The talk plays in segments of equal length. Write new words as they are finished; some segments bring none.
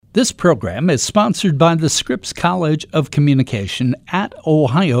This program is sponsored by the Scripps College of Communication at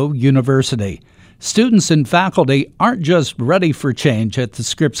Ohio University. Students and faculty aren't just ready for change at the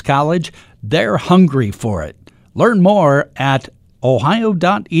Scripps College, they're hungry for it. Learn more at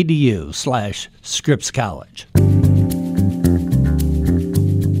ohio.edu/Scripps College.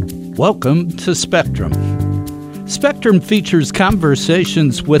 Welcome to Spectrum. Spectrum features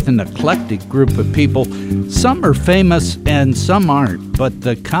conversations with an eclectic group of people. Some are famous and some aren't, but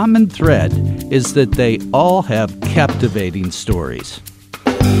the common thread is that they all have captivating stories.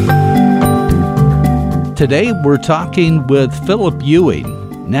 Today we're talking with Philip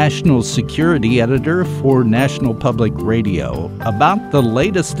Ewing, National Security Editor for National Public Radio, about the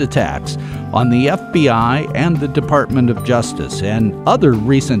latest attacks on the FBI and the Department of Justice and other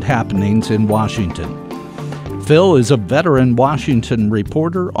recent happenings in Washington. Phil is a veteran Washington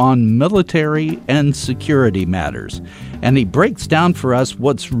reporter on military and security matters, and he breaks down for us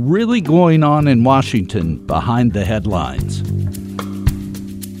what's really going on in Washington behind the headlines.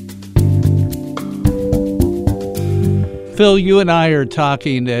 Phil, you and I are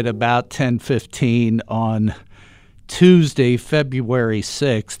talking at about 10:15 on Tuesday, February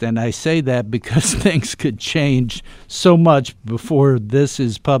 6th, and I say that because things could change so much before this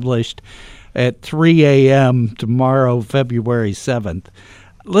is published at 3 a.m. tomorrow, February 7th.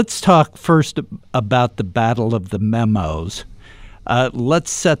 Let's talk first about the Battle of the Memos.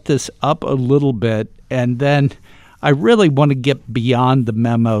 Let's set this up a little bit, and then I really want to get beyond the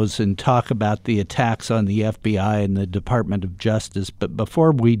memos and talk about the attacks on the FBI and the Department of Justice. But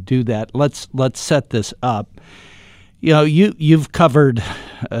before we do that, let's set this up. You know, you've covered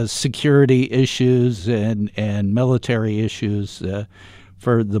security issues and military issues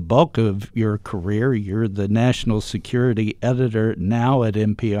for the bulk of your career. You're the national security editor now at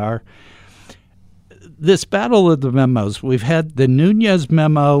NPR. This Battle of the Memos, we've had the Nunes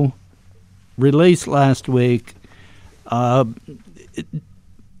memo released last week.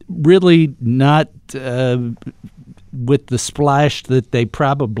 Really not with the splash that they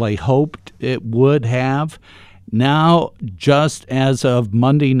probably hoped it would have. Now, just as of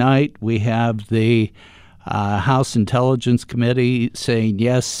Monday night, we have the House Intelligence Committee saying,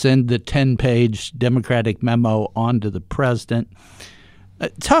 yes, send the 10-page Democratic memo on to the president.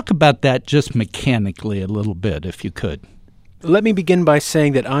 Talk about that just mechanically a little bit, if you could. Let me begin by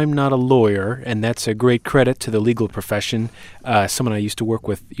saying that I'm not a lawyer, and that's a great credit to the legal profession. Someone I used to work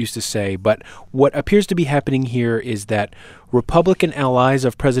with used to say. But what appears to be happening here is that Republican allies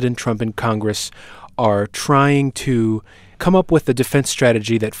of President Trump in Congress are trying to come up with a defense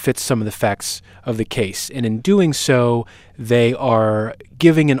strategy that fits some of the facts of the case. And in doing so, they are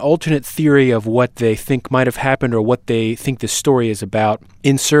giving an alternate theory of what they think might have happened or what they think this story is about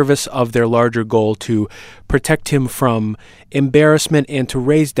in service of their larger goal to protect him from embarrassment and to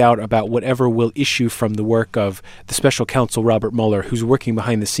raise doubt about whatever will issue from the work of the special counsel Robert Mueller, who's working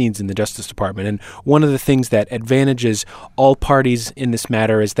behind the scenes in the Justice Department. And one of the things that advantages all parties in this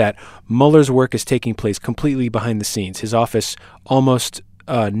matter is that Mueller's work is taking place completely behind the scenes. His office almost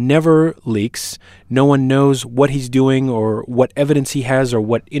never leaks. No one knows what he's doing or what evidence he has or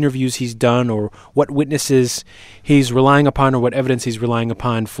what interviews he's done or what witnesses he's relying upon or what evidence he's relying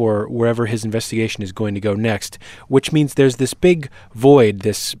upon for wherever his investigation is going to go next, which means there's this big void,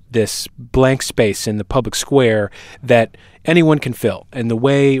 this blank space in the public square that anyone can fill. And the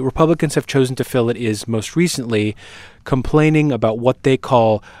way Republicans have chosen to fill it is most recently complaining about what they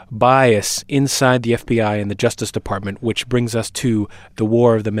call bias inside the FBI and the Justice Department, which brings us to the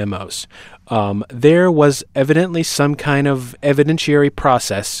War of the Memos. There was evidently some kind of evidentiary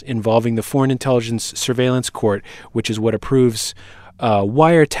process involving the Foreign Intelligence Surveillance Court, which is what approves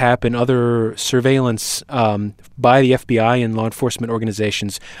wiretap and other surveillance by the FBI and law enforcement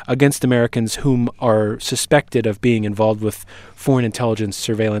organizations against Americans whom are suspected of being involved with foreign intelligence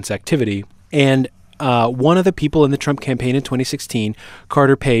surveillance activity. And one of the people in the Trump campaign in 2016,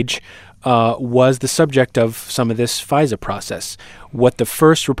 Carter Page, was the subject of some of this FISA process. What the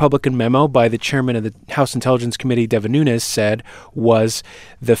first Republican memo by the chairman of the House Intelligence Committee, Devin Nunes, said was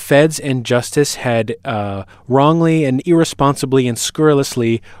the feds and justice had wrongly and irresponsibly and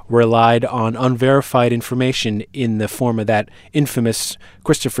scurrilously relied on unverified information in the form of that infamous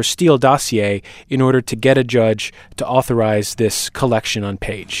Christopher Steele dossier in order to get a judge to authorize this collection on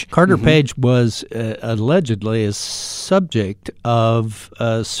Page. Carter Page was allegedly a subject of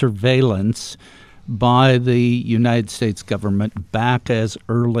surveillance by the United States government back as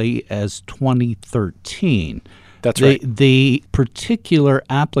early as 2013. That's right. The particular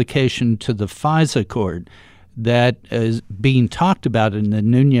application to the FISA court that is being talked about in the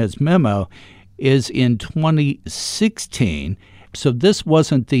Nunes memo is in 2016, So this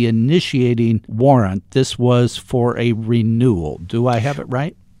wasn't the initiating warrant. This was for a renewal. Do I have it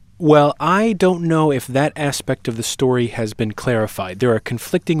right? Well, I don't know if that aspect of the story has been clarified. There are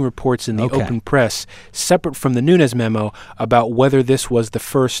conflicting reports in the open press, separate from the Nunes memo, about whether this was the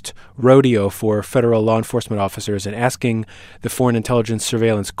first rodeo for federal law enforcement officers in asking the Foreign Intelligence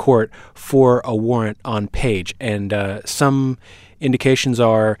Surveillance Court for a warrant on Page. And some indications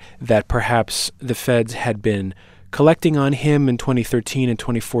are that perhaps the feds had been collecting on him in 2013 and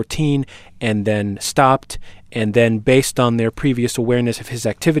 2014 and then stopped, and then based on their previous awareness of his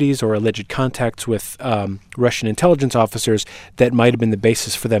activities or alleged contacts with Russian intelligence officers, that might have been the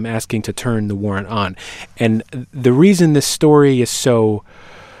basis for them asking to turn the warrant on. And the reason this story is so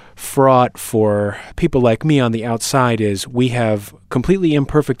fraught for people like me on the outside is we have completely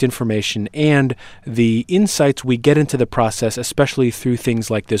imperfect information, and the insights we get into the process, especially through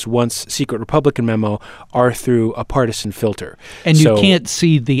things like this once secret Republican memo, are through a partisan filter. And you can't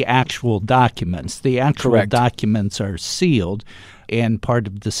see the actual documents. The actual Correct. documents are sealed and part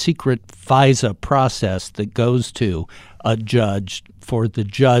of the secret FISA process that goes to a judge for the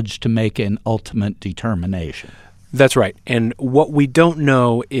judge to make an ultimate determination. That's right. And what we don't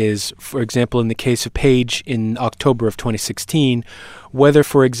know is, for example, in the case of Page in October of 2016, whether,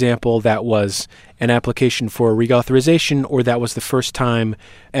 for example, that was an application for reauthorization or that was the first time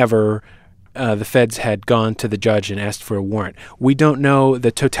ever the feds had gone to the judge and asked for a warrant. We don't know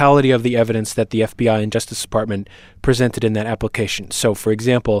the totality of the evidence that the FBI and Justice Department presented in that application. So, for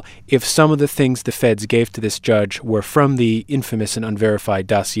example, if some of the things the feds gave to this judge were from the infamous and unverified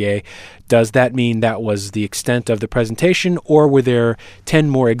dossier, does that mean that was the extent of the presentation, or were there 10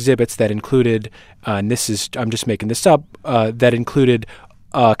 more exhibits that included, and this is, I'm just making this up, that included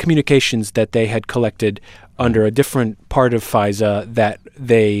communications that they had collected under a different part of FISA that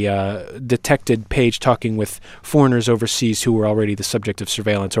they detected Page talking with foreigners overseas who were already the subject of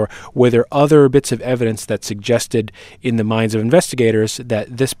surveillance? Or were there other bits of evidence that suggested in the minds of investigators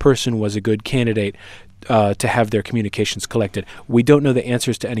that this person was a good candidate to have their communications collected? We don't know the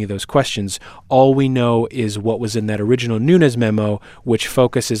answers to any of those questions. All we know is what was in that original Nunes memo, which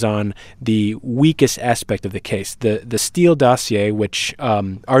focuses on the weakest aspect of the case. The Steele dossier, which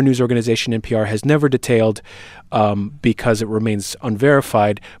our news organization, NPR, has never detailed because it remains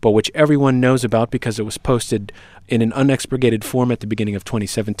unverified, but which everyone knows about because it was posted in an unexpurgated form at the beginning of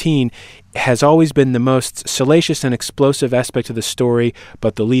 2017, has always been the most salacious and explosive aspect of the story,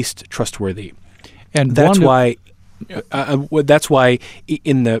 but the least trustworthy. And that's why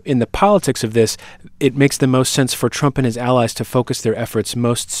in the politics of this, it makes the most sense for Trump and his allies to focus their efforts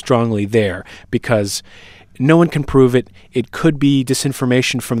most strongly there, because no one can prove it. It could be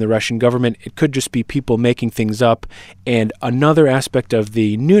disinformation from the Russian government. It could just be people making things up. And another aspect of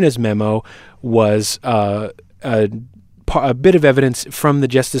the Nunes memo was a bit of evidence from the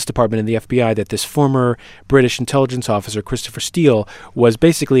Justice Department and the FBI that this former British intelligence officer, Christopher Steele, was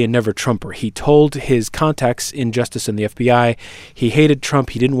basically a never-Trumper. He told his contacts in Justice and the FBI he hated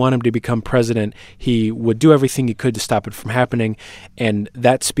Trump. He didn't want him to become president. He would do everything he could to stop it from happening. And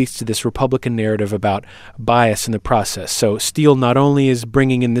that speaks to this Republican narrative about bias in the process. So Steele not only is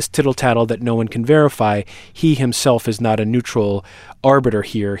bringing in this tittle-tattle that no one can verify, he himself is not a neutral arbiter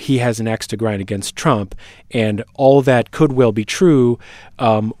here. He has an axe to grind against Trump, and all that could well be true.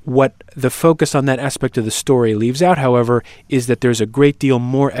 What the focus on that aspect of the story leaves out, however, is that there's a great deal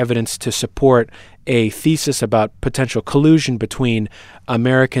more evidence to support a thesis about potential collusion between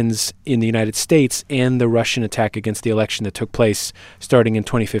Americans in the United States and the Russian attack against the election that took place starting in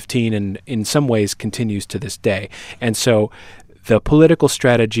 2015 and in some ways continues to this day. And so the political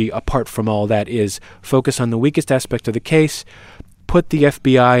strategy, apart from all that, is focus on the weakest aspect of the case, put the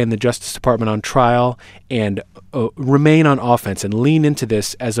FBI and the Justice Department on trial, and remain on offense and lean into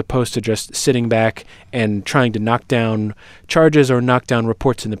this as opposed to just sitting back and trying to knock down charges or knock down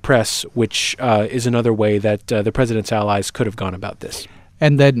reports in the press, which is another way that the president's allies could have gone about this.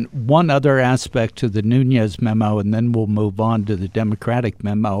 And then one other aspect to the Nunes memo, and then we'll move on to the Democratic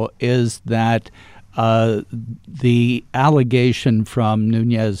memo, is that the allegation from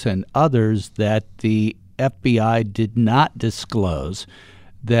Nunes and others that the FBI did not disclose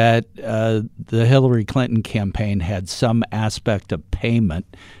that the Hillary Clinton campaign had some aspect of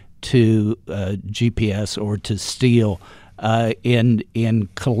payment to GPS or to Steele in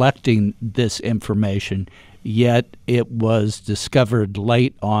collecting this information, yet it was discovered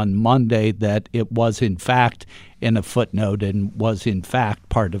late on Monday that it was in fact in a footnote and was in fact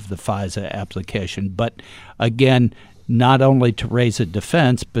part of the FISA application. But again, not only to raise a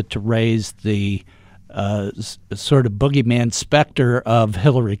defense, but to raise the sort of boogeyman specter of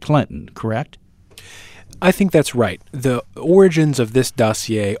Hillary Clinton, correct? I think that's right. The origins of this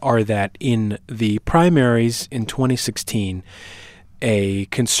dossier are that in the primaries in 2016, a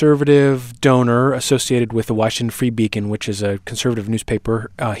conservative donor associated with the Washington Free Beacon, which is a conservative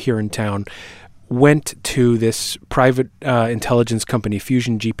newspaper here in town, went to this private intelligence company,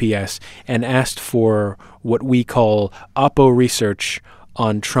 Fusion GPS, and asked for what we call Oppo research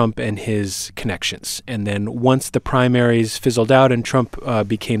on Trump and his connections. And then once the primaries fizzled out and Trump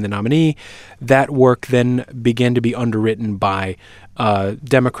became the nominee, that work then began to be underwritten by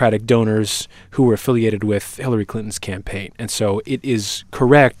Democratic donors who were affiliated with Hillary Clinton's campaign. And so it is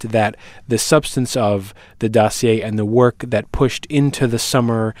correct that the substance of the dossier and the work that pushed into the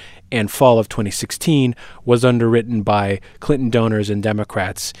summer and fall of 2016 was underwritten by Clinton donors and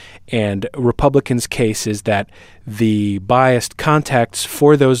Democrats. And Republicans' case is that the biased contacts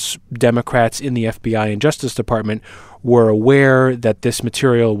for those Democrats in the FBI and Justice Department were aware that this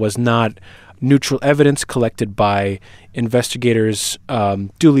material was not neutral evidence collected by investigators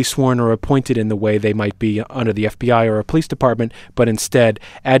duly sworn or appointed in the way they might be under the FBI or a police department, but instead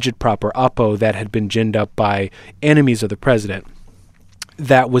agitprop or Oppo that had been ginned up by enemies of the president.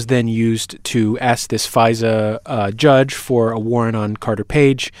 That was then used to ask this FISA judge for a warrant on Carter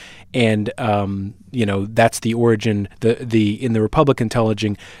Page, and that's the origin. In the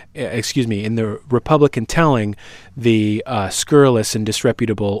Republican telling the scurrilous and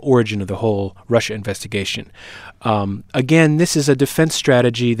disreputable origin of the whole Russia investigation. Again, this is a defense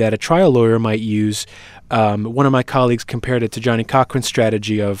strategy that a trial lawyer might use. One of my colleagues compared it to Johnnie Cochran's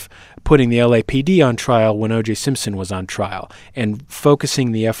strategy of putting the LAPD on trial when O.J. Simpson was on trial and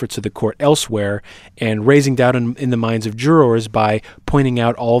focusing the efforts of the court elsewhere and raising doubt in the minds of jurors by pointing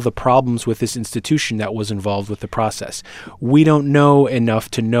out all the problems with this institution that was involved with the process. We don't know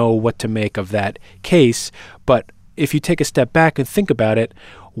enough to know what to make of that case, but if you take a step back and think about it,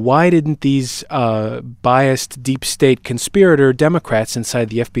 why didn't these biased deep state conspirator Democrats inside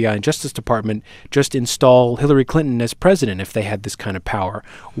the FBI and Justice Department just install Hillary Clinton as president if they had this kind of power?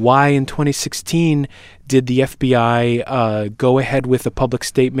 Why in 2016 did the FBI go ahead with a public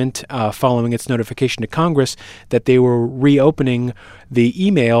statement following its notification to Congress that they were reopening the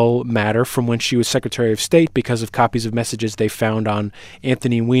email matter from when she was Secretary of State because of copies of messages they found on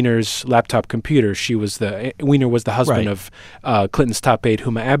Anthony Weiner's laptop computer? Weiner was the husband of Clinton's top aide,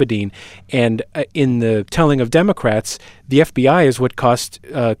 Huma Abedin. And in the telling of Democrats, the FBI is what cost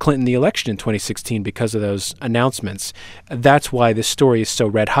Clinton the election in 2016 because of those announcements. That's why this story is so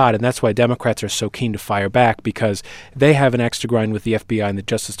red hot, and that's why Democrats are so keen to fire back, because they have an axe to grind with the FBI and the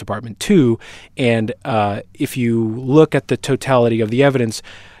Justice Department too. And if you look at the totality of the evidence,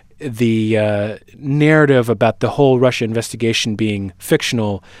 the narrative about the whole Russia investigation being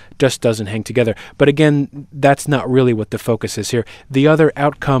fictional just doesn't hang together. But again, that's not really what the focus is here. The other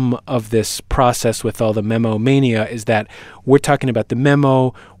outcome of this process with all the memo mania is that we're talking about the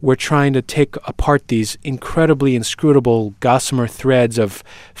memo. We're trying to take apart these incredibly inscrutable gossamer threads of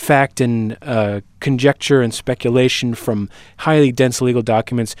fact and conjecture and speculation from highly dense legal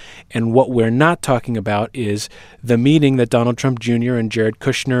documents. And what we're not talking about is the meeting that Donald Trump Jr. and Jared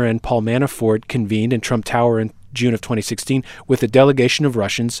Kushner and Paul Manafort convened in Trump Tower in June of 2016 with a delegation of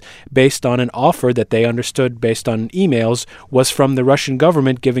Russians based on an offer that they understood based on emails was from the Russian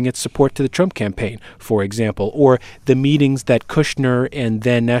government giving its support to the Trump campaign, for example, or the meetings that Kushner and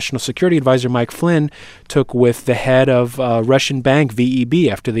then National Security Advisor Mike Flynn took with the head of Russian bank VEB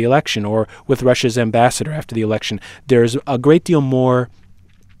after the election, or with Russia's ambassador after the election. There's a great deal more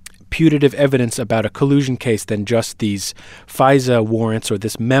putative evidence about a collusion case than just these FISA warrants or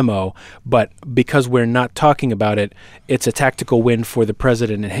this memo, but because we're not talking about it, it's a tactical win for the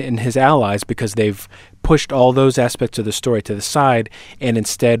president and his allies because they've pushed all those aspects of the story to the side, and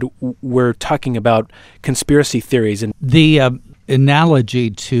instead we're talking about conspiracy theories. And the analogy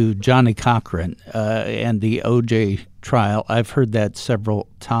to Johnnie Cochran and the O.J. trial, I've heard that several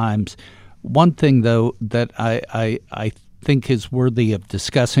times. One thing, though, that I think is worthy of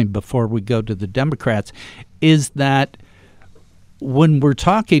discussing before we go to the Democrats is that when we're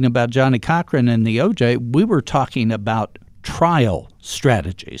talking about Johnnie Cochran and the OJ, we were talking about trial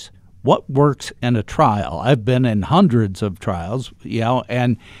strategies. What works in a trial? I've been in hundreds of trials,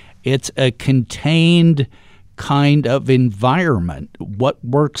 and it's a contained kind of environment. What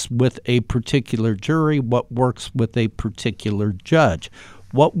works with a particular jury? What works with a particular judge?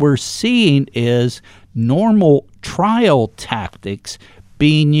 What we're seeing is normal trial tactics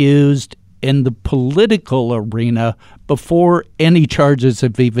being used in the political arena before any charges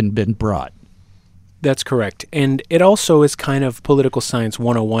have even been brought. That's correct. And it also is kind of political science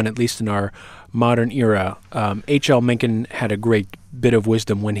 101, at least in our modern era. H.L. Mencken had a great bit of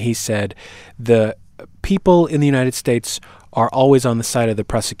wisdom when he said the people in the United States are always on the side of the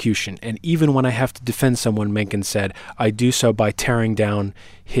prosecution. And even when I have to defend someone, Mencken said, I do so by tearing down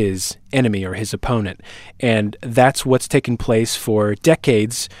his enemy or his opponent. And that's what's taken place for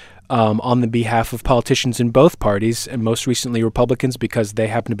decades on the behalf of politicians in both parties, and most recently Republicans, because they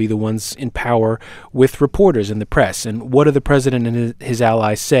happen to be the ones in power with reporters in the press. And what do the president and his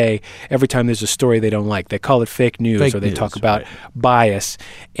allies say every time there's a story they don't like? They call it fake news, or they talk about bias.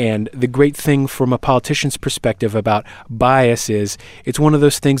 And the great thing from a politician's perspective about bias is it's one of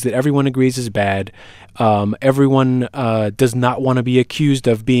those things that everyone agrees is bad. Everyone does not want to be accused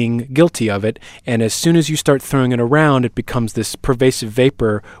of being guilty of it. And as soon as you start throwing it around, it becomes this pervasive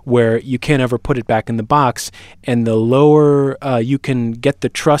vapor where you can't ever put it back in the box. And the lower you can get the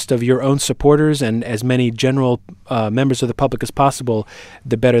trust of your own supporters and as many general members of the public as possible,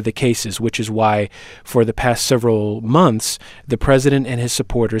 the better the case is, which is why for the past several months, the president and his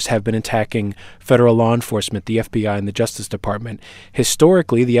supporters have been attacking federal law enforcement, the FBI and the Justice Department.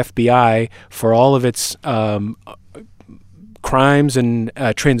 Historically, the FBI, for all of its crimes and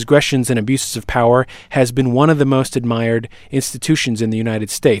transgressions and abuses of power, has been one of the most admired institutions in the United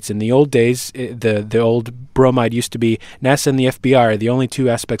States. In the old days, the old bromide used to be NASA and the FBI are the only two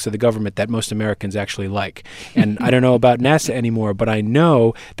aspects of the government that most Americans actually like. And I don't know about NASA anymore, but I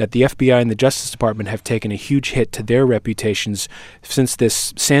know that the FBI and the Justice Department have taken a huge hit to their reputations since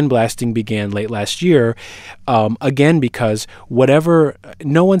this sandblasting began late last year. Again, because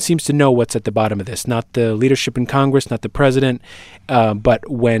no one seems to know what's at the bottom of this. Not the leadership in Congress, not the president. But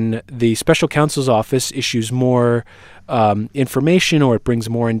when the special counsel's office issues more information, or it brings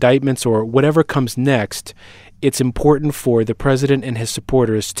more indictments, or whatever comes next, it's important for the president and his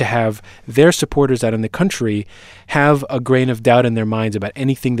supporters to have their supporters out in the country have a grain of doubt in their minds about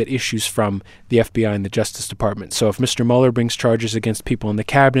anything that issues from the FBI and the Justice Department. So if Mr. Mueller brings charges against people in the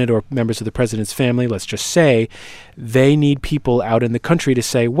cabinet or members of the president's family, let's just say, they need people out in the country to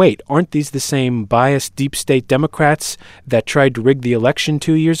say, wait, aren't these the same biased deep state Democrats that tried to rig the election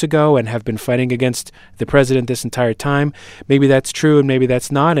 2 years ago and have been fighting against the president this entire time? Maybe that's true and maybe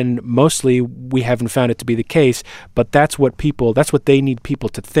that's not, and mostly we haven't found it to be the case, but that's what they need people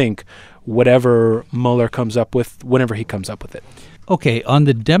to think, whatever Mueller comes up with, whenever he comes up with it. Okay, on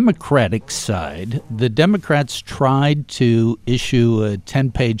the Democratic side, the Democrats tried to issue a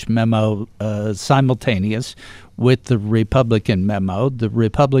 10-page memo simultaneous with the Republican memo. The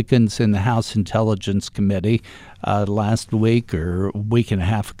Republicans in the House Intelligence Committee last week or a week and a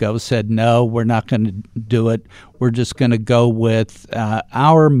half ago said, no, we're not going to do it. We're just going to go with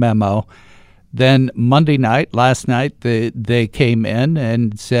our memo. Then Monday night, last night, they came in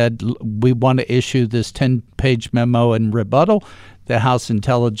and said, we want to issue this 10-page memo in rebuttal. The House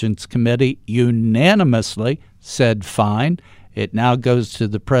Intelligence Committee unanimously said fine. It now goes to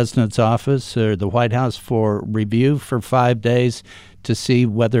the president's office or the White House for review for 5 days to see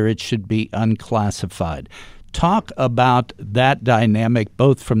whether it should be unclassified. Talk about that dynamic,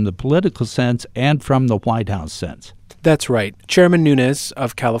 both from the political sense and from the White House sense. That's right. Chairman Nunes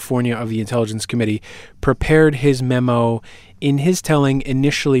of California of the Intelligence Committee prepared his memo in his telling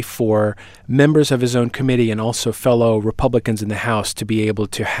initially for members of his own committee and also fellow Republicans in the House to be able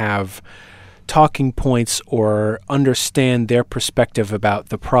to have talking points or understand their perspective about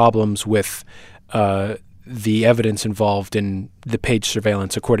the problems with the evidence involved in the page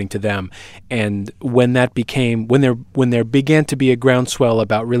surveillance, according to them. And when there began to be a groundswell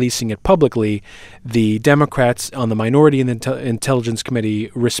about releasing it publicly, the Democrats on the minority in the Intelligence Committee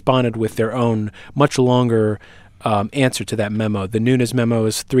responded with their own much longer answer to that memo. The Nunes memo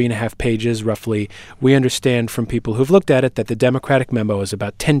is 3.5 pages, roughly. We understand from people who've looked at it that the Democratic memo is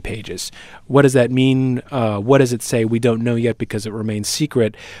about 10 pages. What does that mean? What does it say? We don't know yet because it remains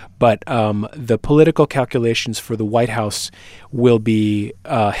secret. But the political calculations for the White House will be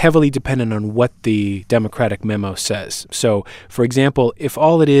heavily dependent on what the Democratic memo says. So, for example, if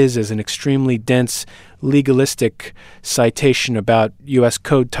all it is an extremely dense legalistic citation about U.S.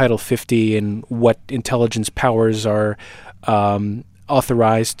 Code Title 50 and what intelligence powers are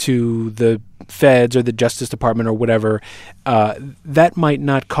authorized to the feds or the Justice Department or whatever, that might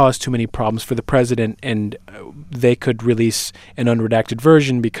not cause too many problems for the president, and they could release an unredacted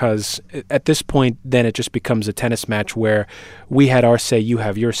version because at this point, then it just becomes a tennis match where we had our say, you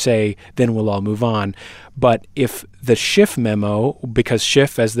have your say, then we'll all move on. But if the Schiff memo, because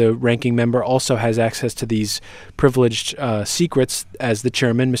Schiff, as the ranking member, also has access to these privileged secrets, as the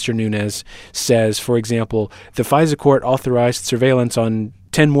chairman, Mr. Nunes, says, for example, the FISA court authorized surveillance on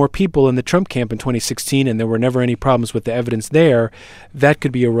 10 more people in the Trump camp in 2016 and there were never any problems with the evidence there, that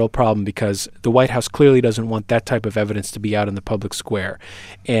could be a real problem because the White House clearly doesn't want that type of evidence to be out in the public square.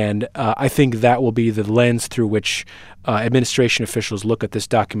 And I think that will be the lens through which administration officials look at this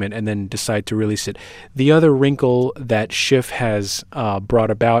document and then decide to release it. The other wrinkle that Schiff has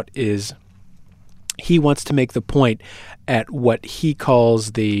brought about is he wants to make the point at what he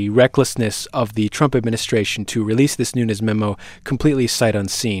calls the recklessness of the Trump administration to release this Nunes memo completely sight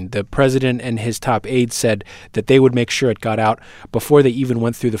unseen. The president and his top aides said that they would make sure it got out before they even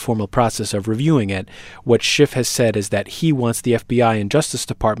went through the formal process of reviewing it. What Schiff has said is that he wants the FBI and Justice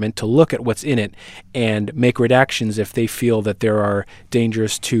Department to look at what's in it and make redactions if they feel that there are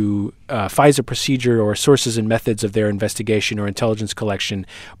dangers to FISA procedure or sources and methods of their investigation or intelligence collection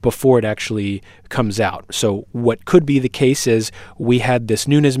before it actually comes out. So what could be the case is we had this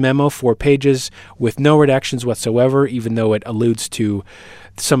Nunes memo, 4 pages, with no redactions whatsoever, even though it alludes to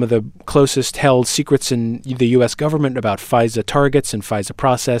some of the closest held secrets in the U.S. government about FISA targets and FISA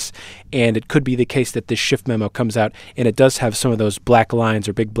process. And it could be the case that this Schiff memo comes out and it does have some of those black lines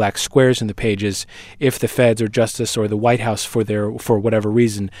or big black squares in the pages if the feds or justice or the White House, for whatever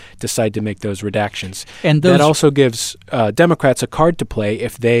reason, decide to make those redactions. And that also gives Democrats a card to play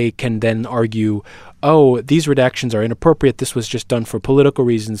if they can then argue, oh, these redactions are inappropriate. This was just done for political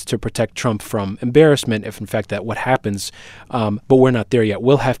reasons to protect Trump from embarrassment, if in fact that what happens. But we're not there yet.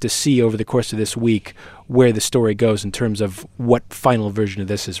 We'll have to see over the course of this week where the story goes in terms of what final version of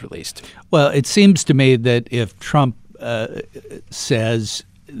this is released. Well, it seems to me that if Trump says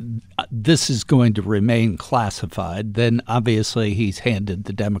this is going to remain classified, then obviously he's handed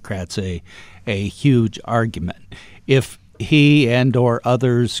the Democrats a huge argument. If he and or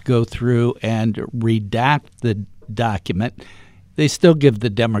others go through and redact the document, they still give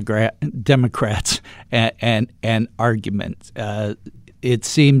the Democrats an argument. It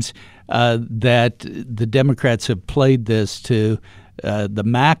seems that the Democrats have played this to the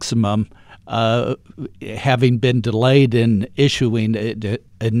maximum, having been delayed in issuing it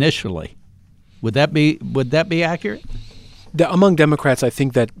initially. Would that be accurate? Among Democrats, I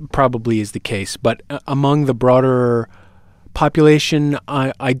think that probably is the case. But among the broader population,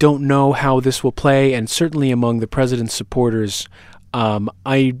 I don't know how this will play, and certainly among the president's supporters,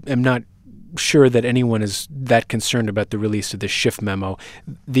 I am not sure that anyone is that concerned about the release of the Schiff memo.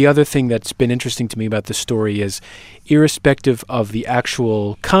 The other thing that's been interesting to me about the story is, irrespective of the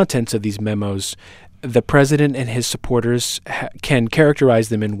actual contents of these memos, the president and his supporters can characterize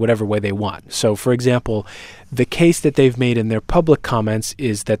them in whatever way they want. So, for example, the case that they've made in their public comments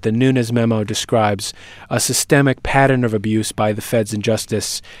is that the Nunes memo describes a systemic pattern of abuse by the feds and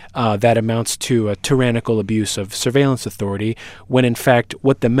justice that amounts to a tyrannical abuse of surveillance authority, when in fact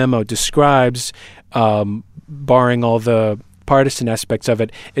what the memo describes, barring all the partisan aspects of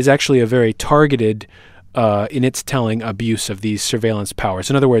it, is actually a very targeted in its telling abuse of these surveillance powers.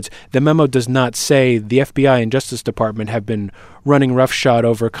 In other words, the memo does not say the FBI and Justice Department have been running roughshod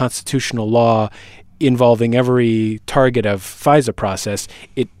over constitutional law involving every target of FISA process.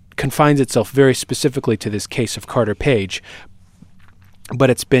 It confines itself very specifically to this case of Carter Page. But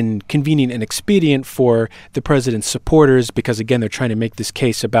it's been convenient and expedient for the president's supporters, because, again, they're trying to make this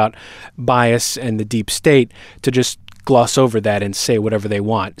case about bias and the deep state, to just gloss over that and say whatever they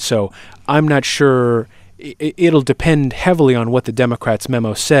want. So I'm not sure. It'll depend heavily on what the Democrats'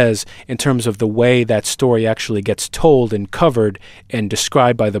 memo says in terms of the way that story actually gets told and covered and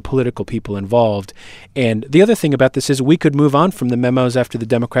described by the political people involved. And the other thing about this is we could move on from the memos after the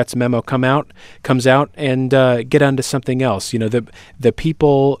Democrats' memo comes out and get on to something else. You know, the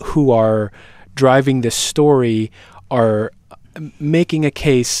people who are driving this story are making a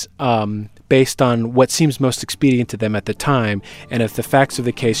case based on what seems most expedient to them at the time. And if the facts of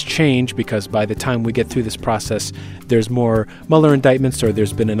the case change, because by the time we get through this process, there's more Mueller indictments or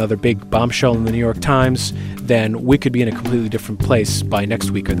there's been another big bombshell in the New York Times, then we could be in a completely different place by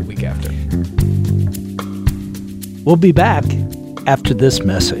next week or the week after. We'll be back after this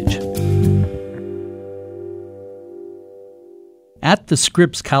message. At the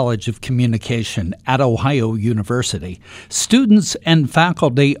Scripps College of Communication at Ohio University, students and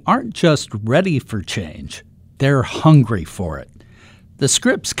faculty aren't just ready for change, they're hungry for it. The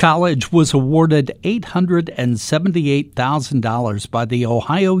Scripps College was awarded $878,000 by the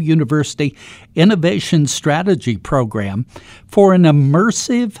Ohio University Innovation Strategy Program for an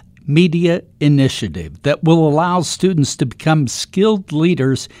immersive media initiative that will allow students to become skilled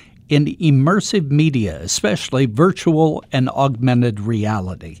leaders in immersive media, especially virtual and augmented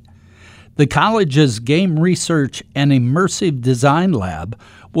reality. The college's Game Research and Immersive Design Lab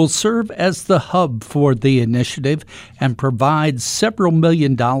will serve as the hub for the initiative and provide several $1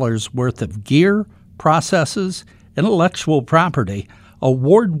 million worth of gear, processes, intellectual property,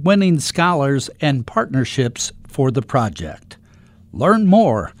 award-winning scholars, and partnerships for the project. Learn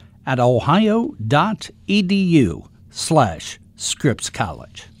more at ohio.edu/Scripps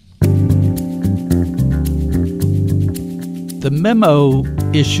College. The memo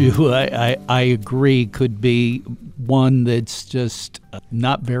issue, I agree, could be one that's just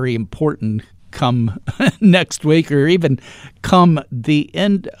not very important come next week or even come the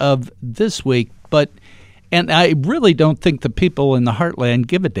end of this week. And I really don't think the people in the heartland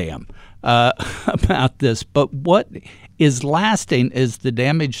give a damn about this. But what is lasting is the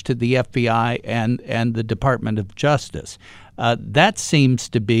damage to the FBI and the Department of Justice. That seems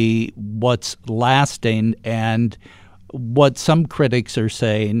to be what's lasting, and what some critics are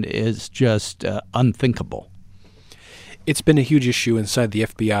saying is just unthinkable. It's been a huge issue inside the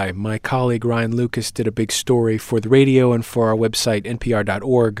FBI. My colleague Ryan Lucas did a big story for the radio and for our website,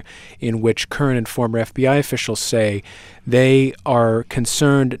 npr.org, in which current and former FBI officials say they are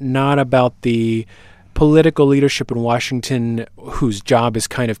concerned not about the political leadership in Washington, whose job is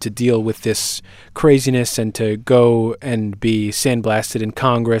kind of to deal with this craziness and to go and be sandblasted in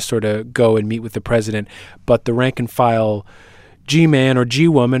Congress or to go and meet with the president, but the rank and file G-man or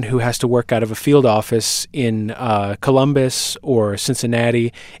G-woman who has to work out of a field office in Columbus or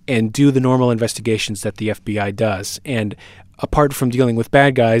Cincinnati and do the normal investigations that the FBI does. And apart from dealing with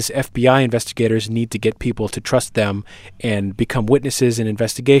bad guys, FBI investigators need to get people to trust them and become witnesses in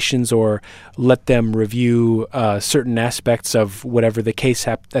investigations or let them review certain aspects of whatever the case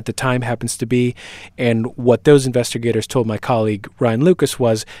at the time happens to be. And what those investigators told my colleague Ryan Lucas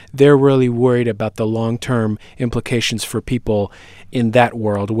was they're really worried about the long-term implications for people in that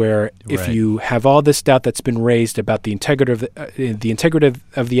world, where if you have all this doubt that's been raised about the integrity of the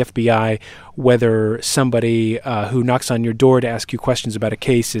FBI, whether somebody who knocks on your door to ask you questions about a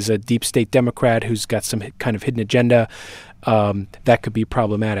case is a deep state Democrat who's got some kind of hidden agenda, that could be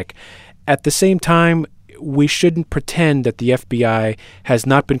problematic. At the same time, we shouldn't pretend that the FBI has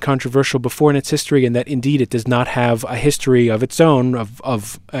not been controversial before in its history, and that indeed it does not have a history of its own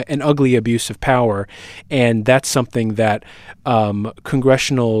of an ugly abuse of power. And that's something that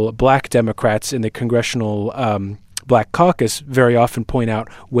congressional black Democrats in the congressional Black Caucus very often point out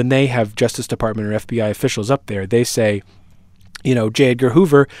when they have Justice Department or FBI officials up there. They say, you know, J. Edgar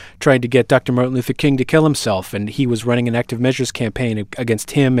Hoover tried to get Dr. Martin Luther King to kill himself, and he was running an active measures campaign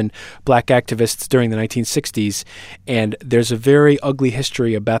against him and black activists during the 1960s. And there's a very ugly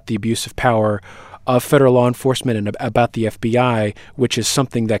history about the abuse of power of federal law enforcement and about the FBI, which is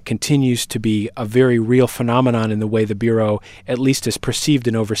something that continues to be a very real phenomenon in the way the Bureau at least is perceived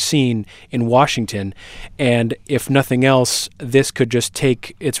and overseen in Washington. And if nothing else, this could just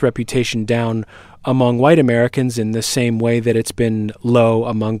take its reputation down among white Americans in the same way that it's been low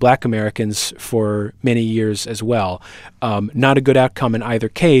among black Americans for many years as well. Not a good outcome in either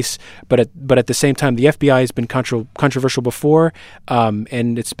case, but at the same time, the FBI has been controversial before,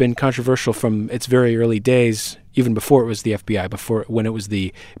 and it's been controversial from its very early days, even before it was the FBI, when it was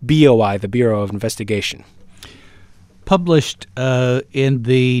the BOI, the Bureau of Investigation. Published in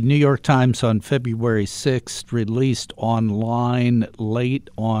the New York Times on February 6th, released online late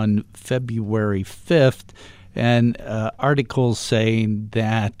on February 5th, and articles saying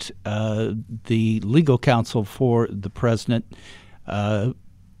that the legal counsel for the president,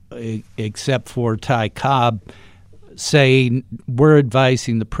 except for Ty Cobb, saying we're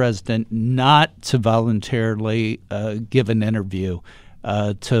advising the president not to voluntarily give an interview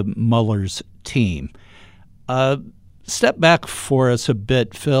to Mueller's team. Step back for us a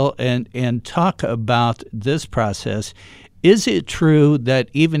bit, Phil, and talk about this process. Is it true that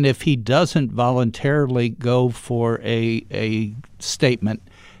even if he doesn't voluntarily go for a statement,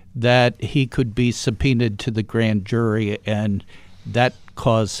 that he could be subpoenaed to the grand jury and that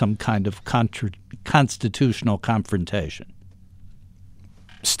cause some kind of constitutional confrontation?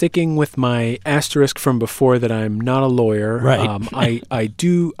 Sticking with my asterisk from before that I'm not a lawyer, right. I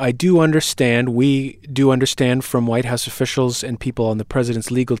do understand, we do understand from White House officials and people on the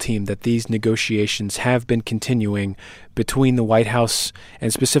president's legal team that these negotiations have been continuing between the White House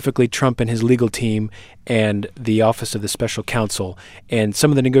and specifically Trump and his legal team and the Office of the Special Counsel. And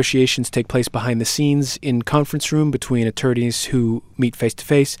some of the negotiations take place behind the scenes in conference room between attorneys who meet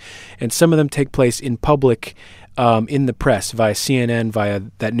face-to-face, and some of them take place in public in the press, via CNN, via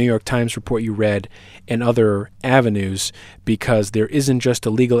that New York Times report you read, and other avenues, because there isn't just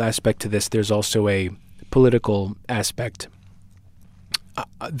a legal aspect to this, there's also a political aspect.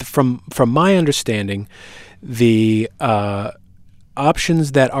 from my understanding, the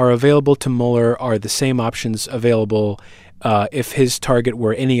options that are available to Mueller are the same options available if his target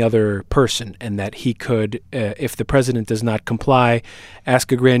were any other person, and that he could, if the president does not comply,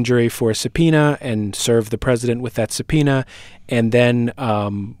 ask a grand jury for a subpoena and serve the president with that subpoena. And then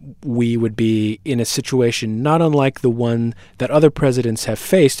we would be in a situation not unlike the one that other presidents have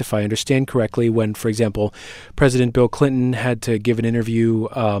faced, if I understand correctly, when, for example, President Bill Clinton had to give an interview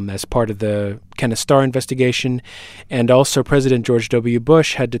as part of the Kenneth Starr investigation, and also President George W.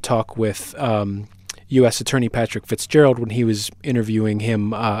 Bush had to talk with U.S. Attorney Patrick Fitzgerald when he was interviewing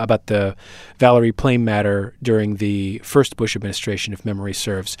him about the Valerie Plame matter during the first Bush administration, if memory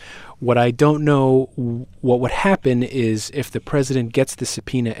serves. What I don't know what would happen is if the president gets the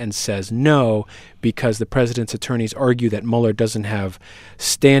subpoena and says no, because the president's attorneys argue that Mueller doesn't have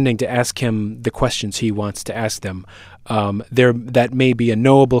standing to ask him the questions he wants to ask them. That may be a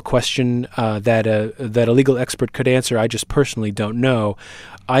knowable question that a legal expert could answer. I just personally don't know.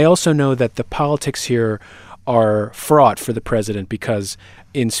 I also know that the politics here are fraught for the president because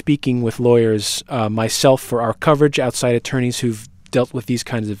in speaking with lawyers, myself for our coverage, outside attorneys who've dealt with these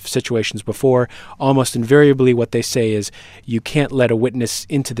kinds of situations before, almost invariably what they say is you can't let a witness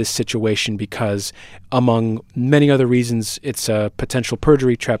into this situation because, among many other reasons, it's a potential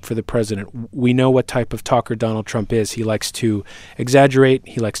perjury trap for the president. We know what type of talker Donald Trump is. He likes to exaggerate.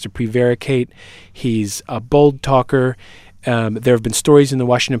 He likes to prevaricate. He's a bold talker. There have been stories in the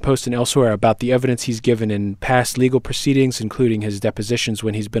Washington Post and elsewhere about the evidence he's given in past legal proceedings, including his depositions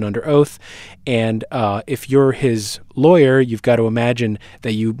when he's been under oath. And if you're his lawyer, you've got to imagine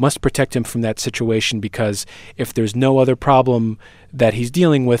that you must protect him from that situation, because if there's no other problem that he's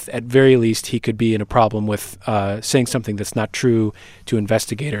dealing with, at very least he could be in a problem with saying something that's not true to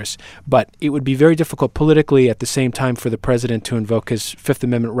investigators. But it would be very difficult politically at the same time for the president to invoke his Fifth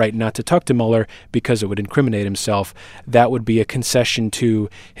Amendment right not to talk to Mueller because it would incriminate himself. That would be a concession to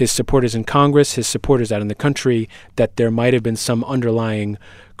his supporters in Congress, his supporters out in the country, that there might have been some underlying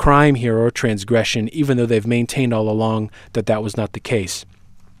crime here or transgression, even though they've maintained all along that that was not the case.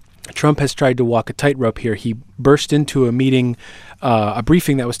 Trump has tried to walk a tightrope here. He burst into a meeting, a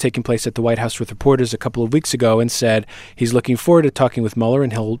briefing that was taking place at the White House with reporters a couple of weeks ago, and said he's looking forward to talking with Mueller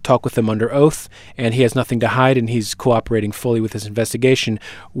and he'll talk with them under oath, and he has nothing to hide and he's cooperating fully with his investigation,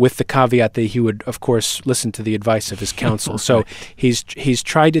 with the caveat that he would, of course, listen to the advice of his counsel. So he's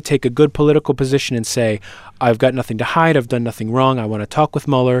tried to take a good political position and say, I've got nothing to hide, I've done nothing wrong, I want to talk with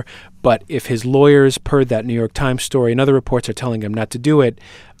Mueller. But if his lawyers, per that New York Times story and other reports, are telling him not to do it,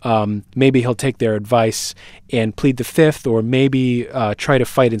 maybe he'll take their advice and plead the Fifth, or maybe try to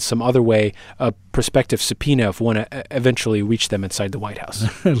fight in some other way a prospective subpoena if one eventually reach them inside the White House.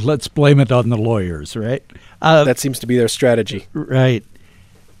 Let's blame it on the lawyers, right? That seems to be their strategy. Right.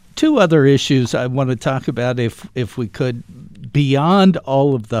 Two other issues I want to talk about, if we could, beyond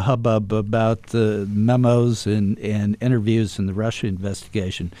all of the hubbub about the memos and interviews in the Russia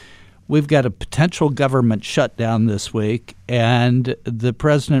investigation. We've got a potential government shutdown this week, and the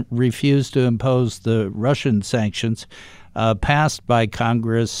president refused to impose the Russian sanctions passed by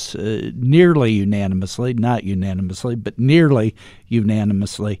Congress nearly unanimously, not unanimously, but nearly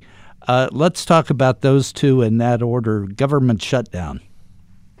unanimously. Let's talk about those two in that order. Government shutdown.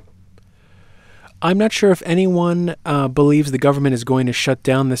 I'm not sure if anyone believes the government is going to shut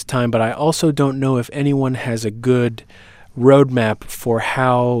down this time, but I also don't know if anyone has a good roadmap for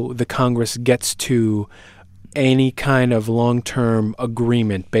how the Congress gets to any kind of long-term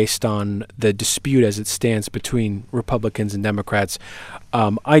agreement based on the dispute as it stands between Republicans and Democrats.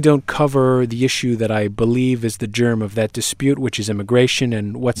 I don't cover the issue that I believe is the germ of that dispute, which is immigration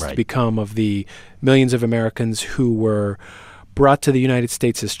and what's to become of the millions of Americans who were brought to the United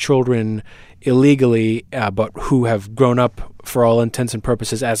States as children illegally, but who have grown up for all intents and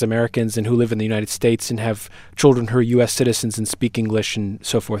purposes as Americans and who live in the United States and have children who are U.S. citizens and speak English and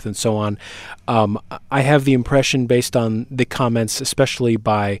so forth and so on. I have the impression, based on the comments, especially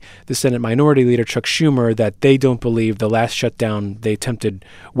by the Senate Minority Leader Chuck Schumer, that they don't believe the last shutdown they attempted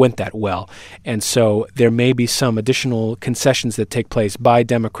went that well. And so there may be some additional concessions that take place by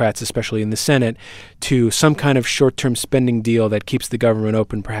Democrats, especially in the Senate, to some kind of short-term spending deal that keeps the government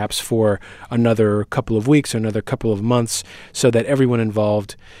open perhaps for another couple of weeks or another couple of months, so that everyone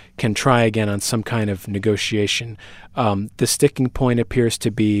involved can try again on some kind of negotiation. The sticking point appears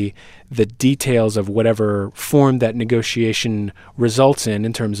to be the details of whatever form that negotiation results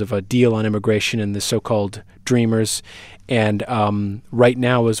in terms of a deal on immigration and the so-called Dreamers. And right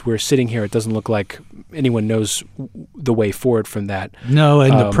now, as we're sitting here, it doesn't look like anyone knows the way forward from that. No,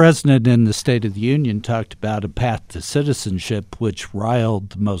 and the president in the State of the Union talked about a path to citizenship, which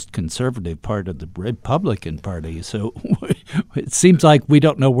riled the most conservative part of the Republican Party. So it seems like we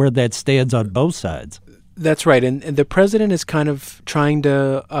don't know where that stands on both sides. That's right. And the president is kind of trying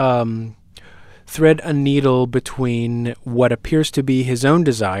to thread a needle between what appears to be his own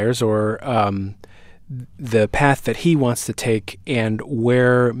desires or the path that he wants to take and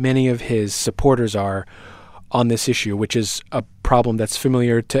where many of his supporters are on this issue, which is a problem that's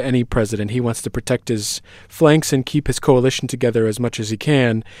familiar to any president. He wants to protect his flanks and keep his coalition together as much as he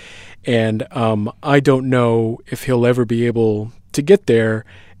can. And I don't know if he'll ever be able to get there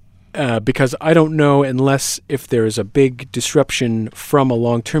because I don't know unless if there is a big disruption from a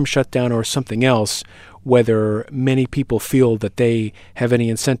long-term shutdown or something else, whether many people feel that they have any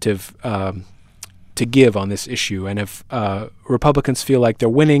incentive to give on this issue. And if Republicans feel like they're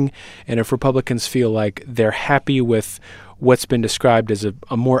winning, and if Republicans feel like they're happy with what's been described as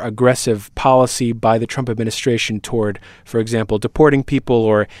a more aggressive policy by the Trump administration toward, for example, deporting people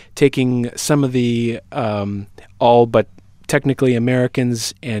or taking some of the all but technically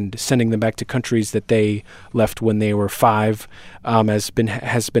Americans and sending them back to countries that they left when they were 5, has been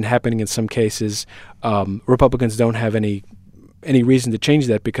happening in some cases. Republicans don't have any reason to change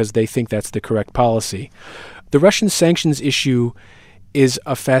that because they think that's the correct policy. The Russian sanctions issue is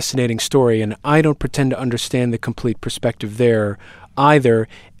a fascinating story, and I don't pretend to understand the complete perspective there either,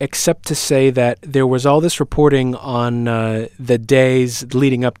 except to say that there was all this reporting on the days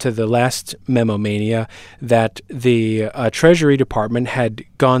leading up to the last memo mania that the Treasury Department had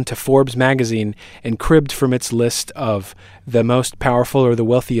gone to Forbes magazine and cribbed from its list of the most powerful or the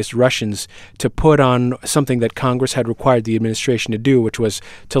wealthiest Russians to put on something that Congress had required the administration to do, which was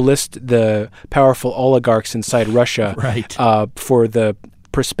to list the powerful oligarchs inside Russia for the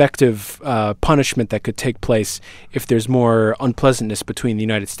prospective punishment that could take place if there's more unpleasantness between the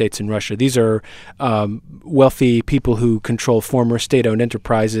United States and Russia. These are wealthy people who control former state-owned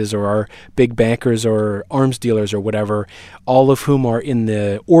enterprises or are big bankers or arms dealers or whatever, all of whom are in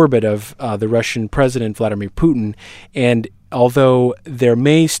the orbit of the Russian president, Vladimir Putin. And although there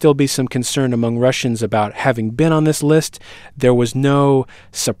may still be some concern among Russians about having been on this list, there was no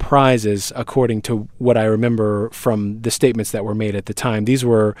surprises, according to what I remember from the statements that were made at the time. These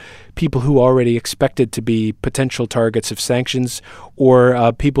were people who already expected to be potential targets of sanctions,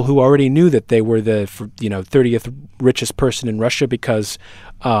 or people who already knew that they were the 30th richest person in Russia because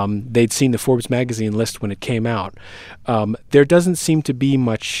they'd seen the Forbes magazine list when it came out. There doesn't seem to be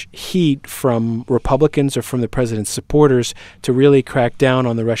much heat from Republicans or from the president's supporters to really crack down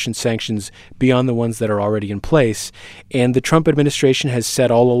on the Russian sanctions beyond the ones that are already in place. And the Trump administration has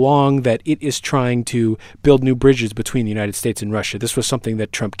said all along that it is trying to build new bridges between the United States and Russia. This was something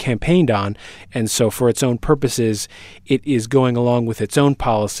that Trump campaigned on, and so for its own purposes, it is going along with its own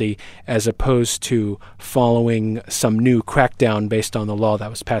policy as opposed to following some new crackdown based on the law that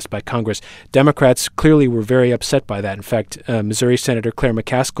was passed by Congress. Democrats clearly were very upset by that. In fact, Missouri Senator Claire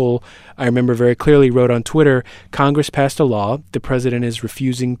McCaskill, I remember very clearly, wrote on Twitter, Congress passed a law, the president is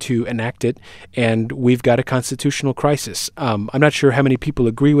refusing to enact it, and we've got a constitutional crisis. I'm not sure how many people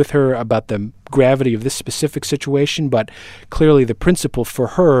agree with her about the gravity of this specific situation, but clearly the principle for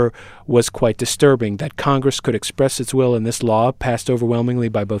her was quite disturbing, that Congress could express its will in this law, passed overwhelmingly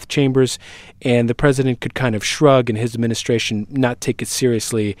by both chambers, and the president could kind of shrug and his administration not take it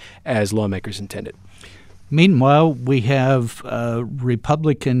seriously as lawmakers intended. Meanwhile, we have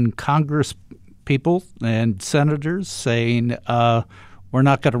Republican Congress people and senators saying we're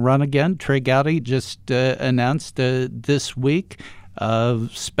not going to run again. Trey Gowdy just announced this week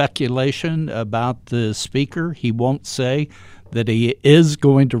speculation about the speaker. He won't say that he is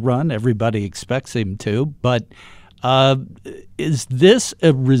going to run. Everybody expects him to. But is this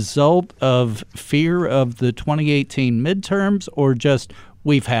a result of fear of the 2018 midterms, or just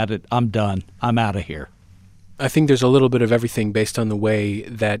we've had it, I'm done, I'm out of here? I think there's a little bit of everything based on the way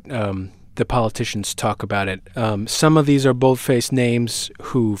that the politicians talk about it. Some of these are bold-faced names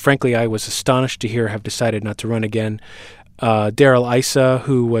who, frankly, I was astonished to hear have decided not to run again. Darrell Issa,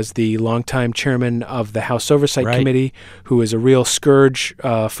 who was the longtime chairman of the House Oversight Committee, who is a real scourge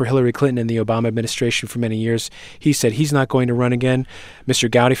for Hillary Clinton and the Obama administration for many years, he said he's not going to run again. Mr.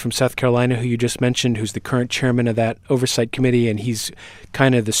 Gowdy from South Carolina, who you just mentioned, who's the current chairman of that Oversight Committee, and he's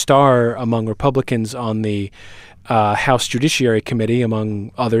kind of the star among Republicans on the House Judiciary Committee,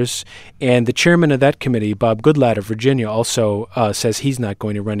 among others. And the chairman of that committee, Bob Goodlatte of Virginia, also says he's not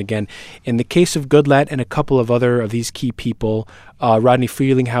going to run again. In the case of Goodlatte and a couple of other of these key people, Rodney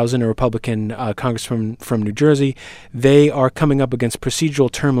Frelinghuysen, a Republican congressman from New Jersey, they are coming up against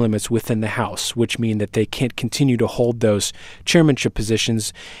procedural term limits within the House, which mean that they can't continue to hold those chairmanship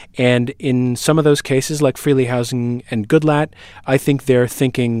positions. And in some of those cases, like Frelinghuysen and Goodlatte, I think they're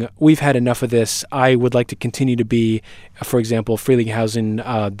thinking, we've had enough of this. I would like to continue to be, for example,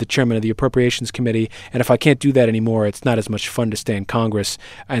 Frelinghuysen, the chairman of the Appropriations Committee, and if I can't do that anymore, it's not as much fun to stay in Congress,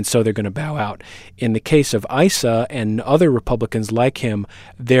 and so they're going to bow out. In the case of Issa and other Republicans like him,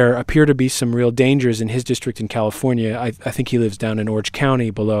 there appear to be some real dangers in his district in California. I think he lives down in Orange County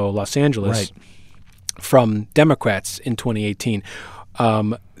below Los Angeles, right, from Democrats in 2018.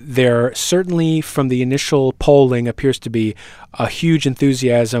 There certainly, from the initial polling, appears to be a huge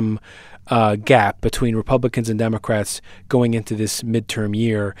enthusiasm gap between Republicans and Democrats going into this midterm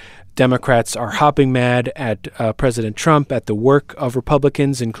year. Democrats are hopping mad at President Trump, at the work of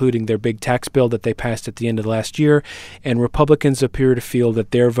Republicans, including their big tax bill that they passed at the end of last year. And Republicans appear to feel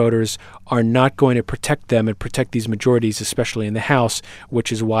that their voters are not going to protect them and protect these majorities, especially in the House,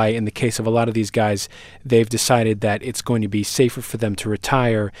 which is why, in the case of a lot of these guys, they've decided that it's going to be safer for them to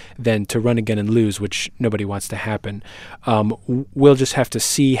retire than to run again and lose, which nobody wants to happen. We'll just have to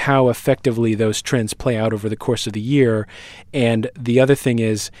see how effectively those trends play out over the course of the year. And the other thing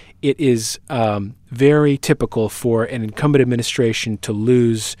is, it is very typical for an incumbent administration to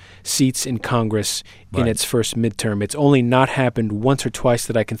lose seats in Congress in its first midterm. It's only not happened once or twice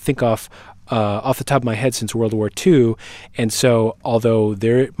that I can think of the top of my head since World War II. And so although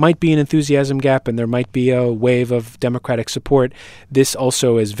there might be an enthusiasm gap and there might be a wave of Democratic support, this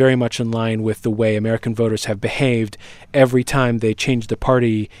also is very much in line with the way American voters have behaved. Every time they change the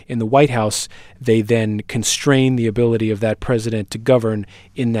party in the White House, they then constrain the ability of that president to govern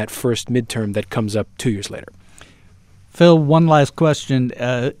in that first midterm that comes up 2 years later. Phil, one last question.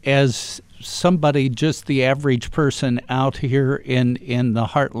 As somebody, just the average person out here in the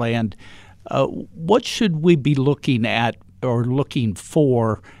heartland, what should we be looking at or looking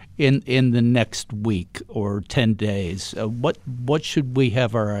for in the next week or 10 days? What should we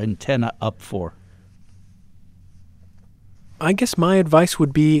have our antenna up for? I guess my advice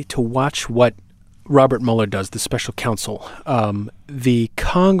would be to watch what Robert Mueller does, the special counsel. The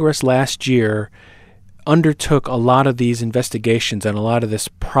Congress last year undertook a lot of these investigations and a lot of this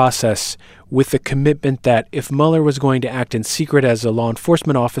process with the commitment that if Mueller was going to act in secret as a law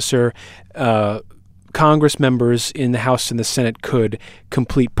enforcement officer, Congress members in the House and the Senate could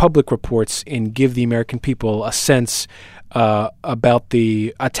complete public reports and give the American people a sense about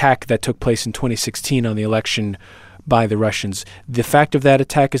the attack that took place in 2016 on the election by the Russians. The fact of that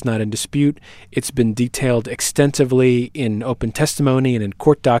attack is not in dispute. It's been detailed extensively in open testimony and in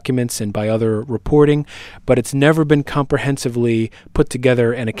court documents and by other reporting, but it's never been comprehensively put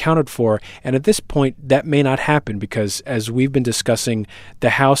together and accounted for. And at this point, that may not happen because, as we've been discussing, the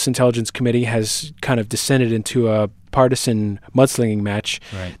House Intelligence Committee has kind of descended into a partisan mudslinging match.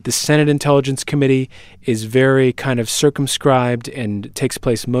 Right. The Senate Intelligence Committee is very kind of circumscribed and takes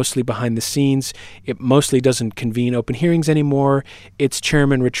place mostly behind the scenes. It mostly doesn't convene open hearings anymore. Its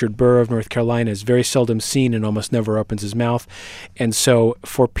chairman, Richard Burr of North Carolina, is very seldom seen and almost never opens his mouth. And so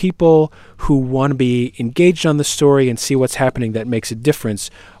for people who want to be engaged on the story and see what's happening that makes a difference,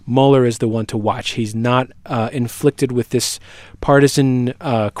 Mueller is the one to watch. He's not inflicted with this partisan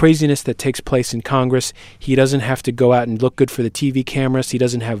craziness that takes place in Congress. He doesn't have to go out and look good for the TV cameras. He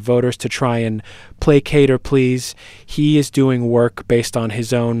doesn't have voters to try and placate or please. He is doing work based on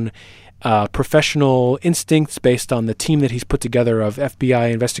his own professional instincts, based on the team that he's put together of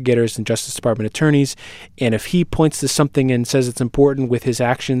FBI investigators and Justice Department attorneys. And if he points to something and says it's important with his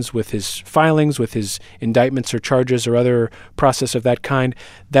actions, with his filings, with his indictments or charges or other process of that kind,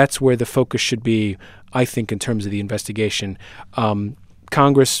 that's where the focus should be, I think, in terms of the investigation.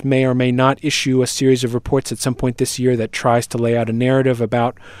 Congress may or may not issue a series of reports at some point this year that tries to lay out a narrative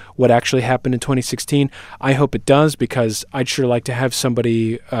about what actually happened in 2016. I hope it does, because I'd sure like to have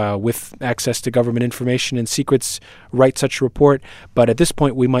somebody with access to government information and secrets write such a report. But at this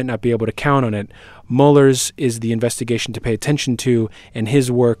point, we might not be able to count on it. Mueller's is the investigation to pay attention to, and his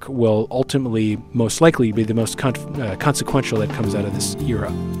work will ultimately, most likely, be the most consequential that comes out of this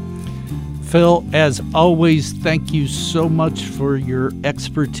era. Phil, as always, thank you so much for your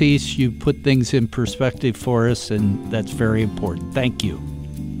expertise. You put things in perspective for us, and that's very important. Thank you.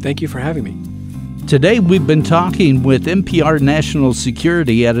 Thank you for having me. Today, we've been talking with NPR National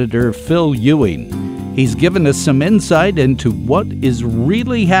Security Editor Phil Ewing. He's given us some insight into what is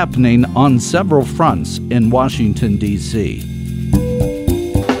really happening on several fronts in Washington, D.C.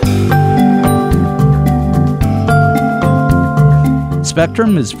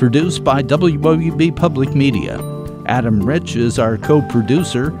 Spectrum is produced by WOUB Public Media. Adam Rich is our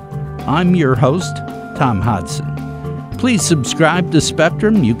co-producer. I'm your host, Tom Hodson. Please subscribe to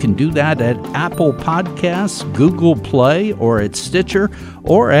Spectrum. You can do that at Apple Podcasts, Google Play, or at Stitcher,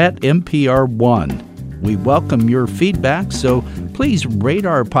 or at NPR One. We welcome your feedback, so please rate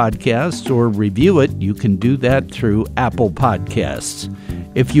our podcast or review it. You can do that through Apple Podcasts.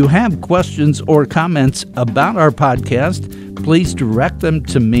 If you have questions or comments about our podcast, please direct them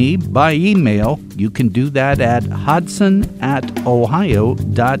to me by email. You can do that at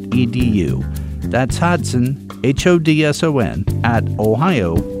hodson@ohio.edu. That's Hodson, Hodson,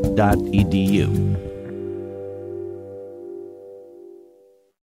 @ohio.edu.